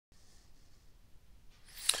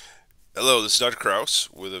Hello, this is Dr.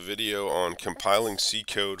 Kraus with a video on compiling C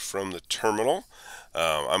code from the terminal.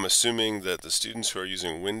 I'm assuming that the students who are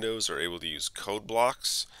using Windows are able to use code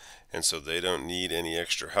blocks, and so they don't need any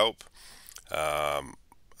extra help. I'm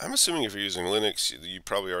assuming if you're using Linux, you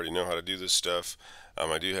probably already know how to do this stuff.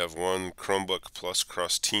 I do have one Chromebook plus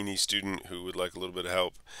Crostini student who would like a little bit of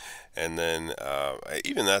help. And then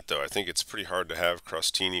even that though, I think it's pretty hard to have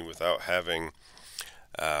Crostini without having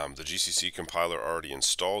the GCC compiler already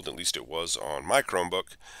installed. At least it was on my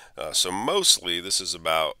Chromebook. So mostly this is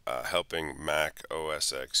about helping Mac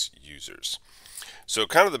OS X users. So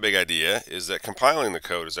kind of the big idea is that compiling the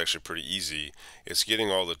code is actually pretty easy. It's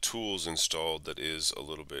getting all the tools installed that is a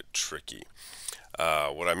little bit tricky.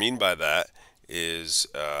 What I mean by that is,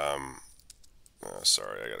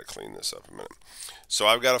 sorry, I gotta clean this up a minute. So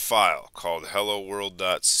I've got a file called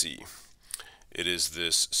helloworld.c. It is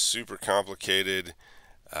this super complicated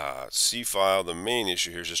C file. The main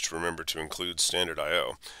issue here is just to remember to include standard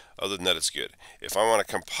I/O. Other than that, it's good. If I want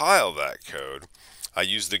to compile that code, I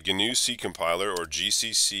use the GNU C compiler, or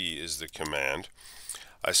GCC is the command.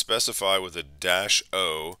 I specify with a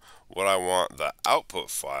 -o what I want the output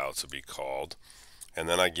file to be called, and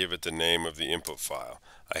then I give it the name of the input file.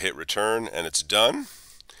 I hit return and it's done,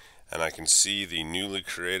 and I can see the newly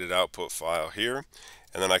created output file here,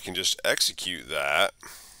 and then I can just execute that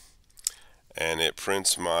and it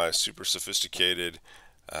prints my super sophisticated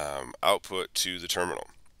output to the terminal.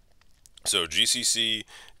 So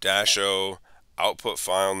GCC-O, output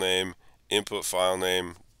file name, input file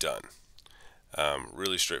name, done.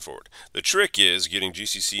 Really straightforward. The trick is getting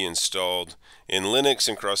GCC installed in Linux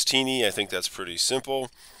and Crostini. I think that's pretty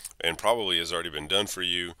simple and probably has already been done for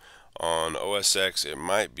you. On OS X, it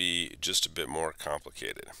might be just a bit more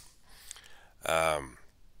complicated.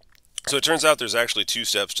 So it turns out there's actually two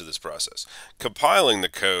steps to this process. Compiling the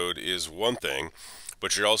code is one thing,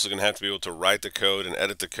 but you're also going to have to be able to write the code and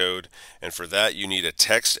edit the code, and for that you need a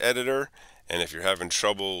text editor. And if you're having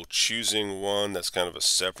trouble choosing one, that's kind of a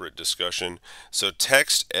separate discussion. So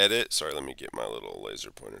text edit, sorry, let me get my little laser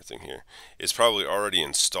pointer thing here, is probably already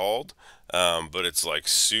installed, but it's like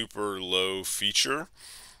super low feature.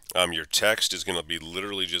 Your text is going to be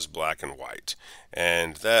literally just black and white,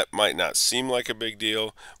 and that might not seem like a big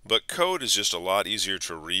deal, but code is just a lot easier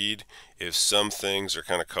to read if some things are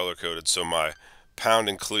kind of color coded. So my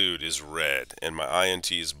 #include is red, and my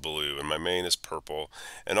int is blue, and my main is purple,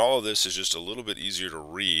 and all of this is just a little bit easier to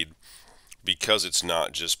read because it's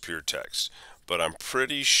not just pure text. But I'm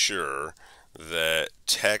pretty sure that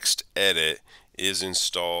text edit is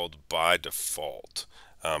installed by default.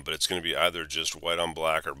 But it's going to be either just white on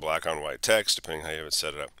black or black on white text, depending how you have it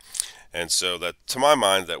set it up. And so that, to my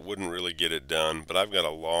mind, that wouldn't really get it done, but I've got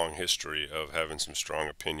a long history of having some strong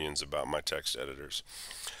opinions about my text editors.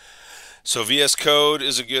 So VS Code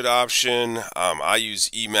is a good option. I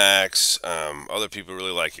use Emacs. Other people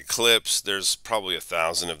really like Eclipse. There's probably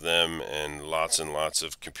 1,000 of them, and lots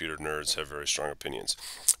of computer nerds have very strong opinions.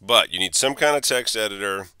 But you need some kind of text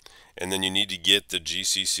editor, and then you need to get the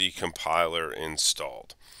GCC compiler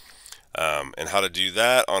installed. And how to do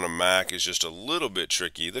that on a Mac is just a little bit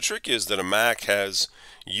tricky. The trick is that a Mac has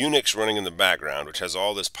Unix running in the background, which has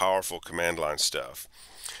all this powerful command line stuff.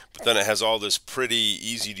 But then it has all this pretty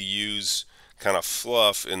easy to use kind of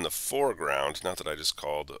fluff in the foreground. Not that I just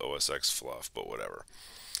called OS X fluff, but whatever.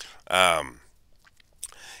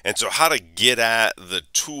 And so how to get at the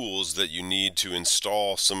tools that you need to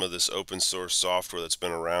install some of this open source software that's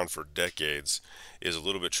been around for decades is a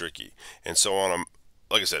little bit tricky. And so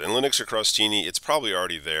like I said, in Linux or Crostini, it's probably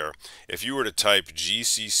already there. If you were to type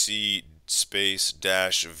GCC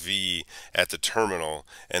 --v at the terminal,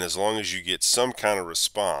 and as long as you get some kind of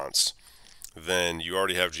response, then you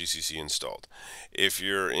already have GCC installed. If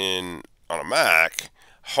you're on a Mac,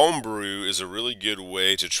 homebrew is a really good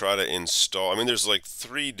way to try to install. I mean, there's like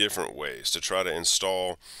 3 different ways to try to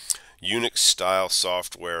install Unix style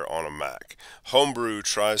software on a Mac. Homebrew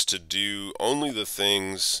tries to do only the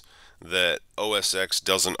things that OS X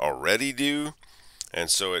doesn't already do, and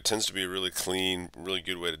so it tends to be a really clean, really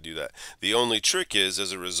good way to do that. The only trick is,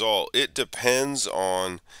 as a result, it depends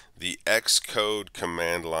on the xcode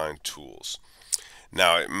command line tools.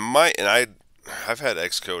 Now it might, and I've had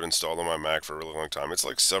xcode installed on my Mac for a really long time. It's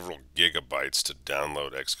like several gigabytes to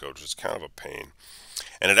download xcode, which is kind of a pain.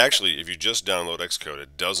 And it actually, if you just download xcode,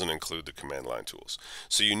 it doesn't include the command line tools.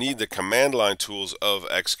 So you need the command line tools of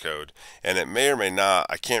xcode, and it may or may not,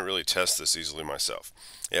 I can't really test this easily myself.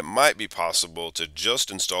 It might be possible to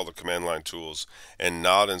just install the command line tools and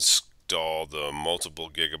not install the multiple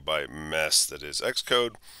gigabyte mess that is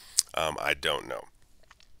xcode. I don't know.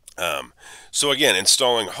 So again,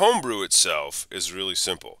 installing Homebrew itself is really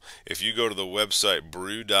simple. If you go to the website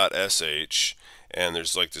brew.sh, and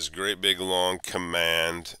there's like this great big long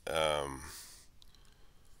command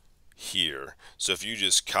here. So if you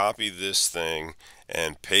just copy this thing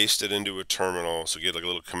and paste it into a terminal, so get like a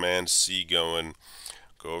little command C going,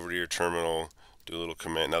 go over to your terminal, do a little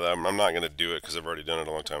command. Now I'm not going to do it because I've already done it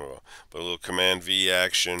a long time ago, but a little command V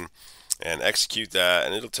action, and execute that,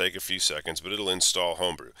 and it'll take a few seconds, but it'll install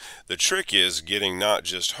Homebrew. The trick is getting not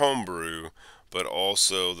just Homebrew, but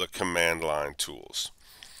also the command line tools.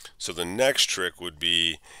 So the next trick would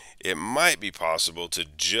be, it might be possible to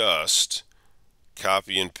just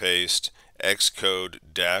copy and paste xcode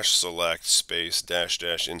 -select space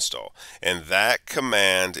 -- install, and that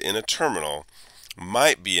command in a terminal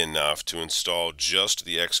might be enough to install just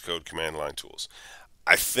the xcode command line tools.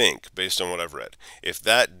 I think, based on what I've read. If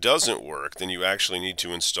that doesn't work, then you actually need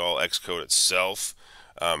to install xcode itself.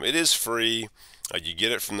 It is free. You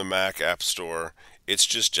get it from the Mac App Store. It's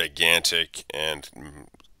just gigantic and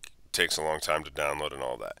takes a long time to download and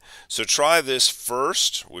all that. So try this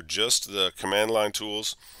first with just the command line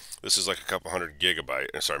tools. This is like a couple hundred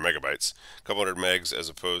megabytes, a couple hundred megs as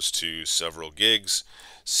opposed to several gigs.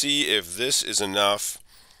 See if this is enough.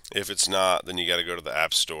 If it's not, then you got to go to the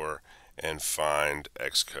App Store and find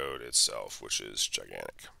xcode itself, which is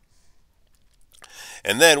gigantic.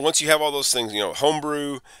 And then once you have all those things,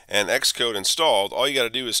 Homebrew and xcode installed, all you got to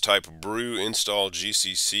do is type brew install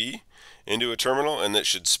gcc into a terminal, and that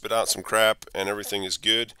should spit out some crap and everything is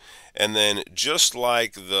good. And then just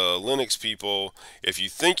like the Linux people, if you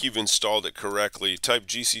think you've installed it correctly, type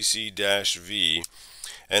gcc-v,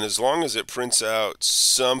 and as long as it prints out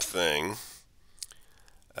something,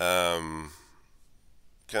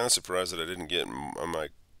 kind of surprised that I didn't get on my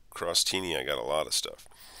Crostini. I got a lot of stuff.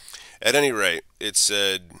 At any rate, it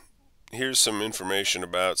said, here's some information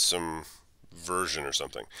about some version or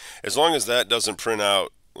something. As long as that doesn't print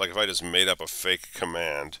out, like if I just made up a fake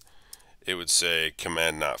command, it would say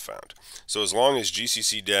command not found. So as long as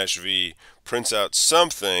gcc-v prints out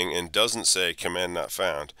something and doesn't say command not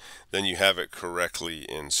found, then you have it correctly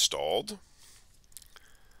installed.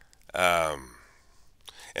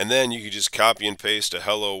 And then you could just copy and paste a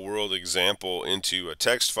hello world example into a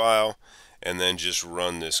text file and then just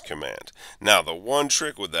run this command. Now the one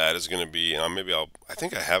trick with that is going to be, and I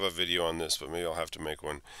think I have a video on this, but maybe I'll have to make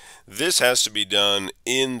one. This has to be done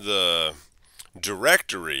in the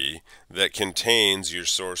directory that contains your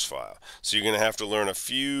source file. So you're going to have to learn a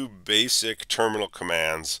few basic terminal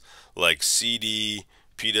commands like cd,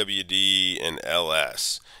 pwd, and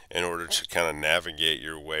ls in order to kind of navigate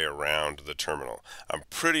your way around the terminal. I'm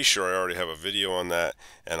pretty sure I already have a video on that,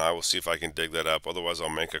 and I will see if I can dig that up. Otherwise, I'll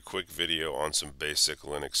make a quick video on some basic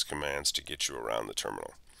Linux commands to get you around the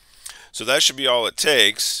terminal. So that should be all it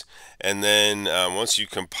takes, and then once you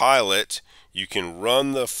compile it, you can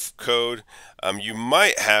run the code. You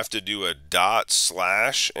might have to do a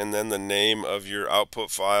 / and then the name of your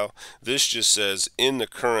output file. This just says in the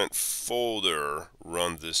current folder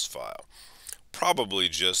run this file. Probably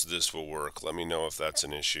just this will work. Let me know if that's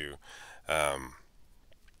an issue.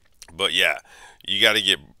 But yeah, you got to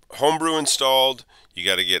get Homebrew installed, you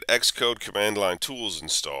got to get xcode command line tools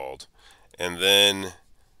installed, and then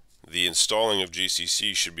the installing of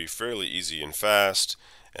GCC should be fairly easy and fast,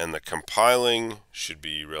 and the compiling should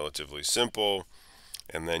be relatively simple,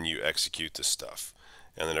 and then you execute the stuff.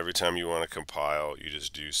 And then every time you want to compile, you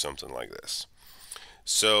just do something like this.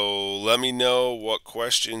 So let me know what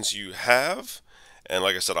questions you have, and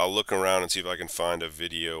like I said, I'll look around and see if I can find a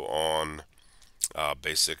video on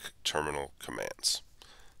basic terminal commands.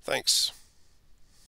 Thanks.